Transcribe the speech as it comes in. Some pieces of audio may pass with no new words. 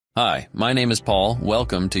Hi, my name is Paul.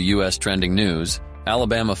 Welcome to U.S. Trending News.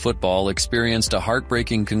 Alabama football experienced a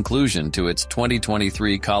heartbreaking conclusion to its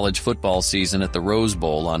 2023 college football season at the Rose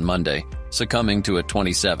Bowl on Monday, succumbing to a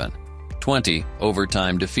 27-20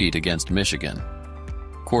 overtime defeat against Michigan.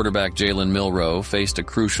 Quarterback Jalen Milroe faced a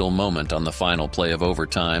crucial moment on the final play of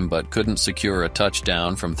overtime but couldn't secure a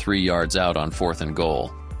touchdown from 3 yards out on 4th and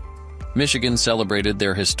goal. Michigan celebrated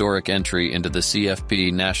their historic entry into the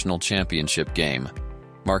CFP National Championship game,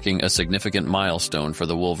 marking a significant milestone for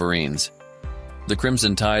the Wolverines. The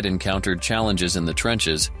Crimson Tide encountered challenges in the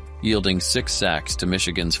trenches, yielding 6 sacks to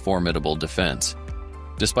Michigan's formidable defense.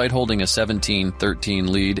 Despite holding a 17-13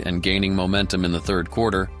 lead and gaining momentum in the third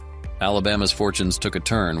quarter, Alabama's fortunes took a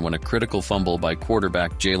turn when a critical fumble by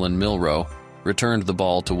quarterback Jalen Milroe returned the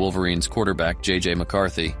ball to Wolverines quarterback J.J.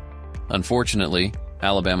 McCarthy. Unfortunately,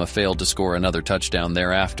 Alabama failed to score another touchdown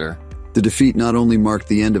thereafter. The defeat not only marked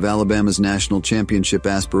the end of Alabama's national championship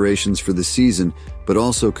aspirations for the season, but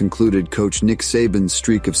also concluded Coach Nick Saban's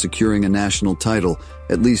streak of securing a national title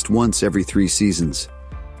at least once every 3 seasons.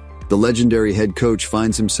 The legendary head coach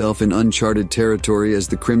finds himself in uncharted territory as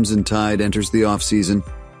the Crimson Tide enters the offseason,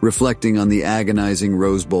 reflecting on the agonizing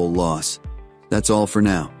Rose Bowl loss. That's all for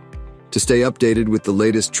now. To stay updated with the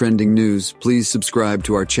latest trending news, please subscribe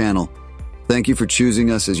to our channel. Thank you for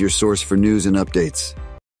choosing us as your source for news and updates.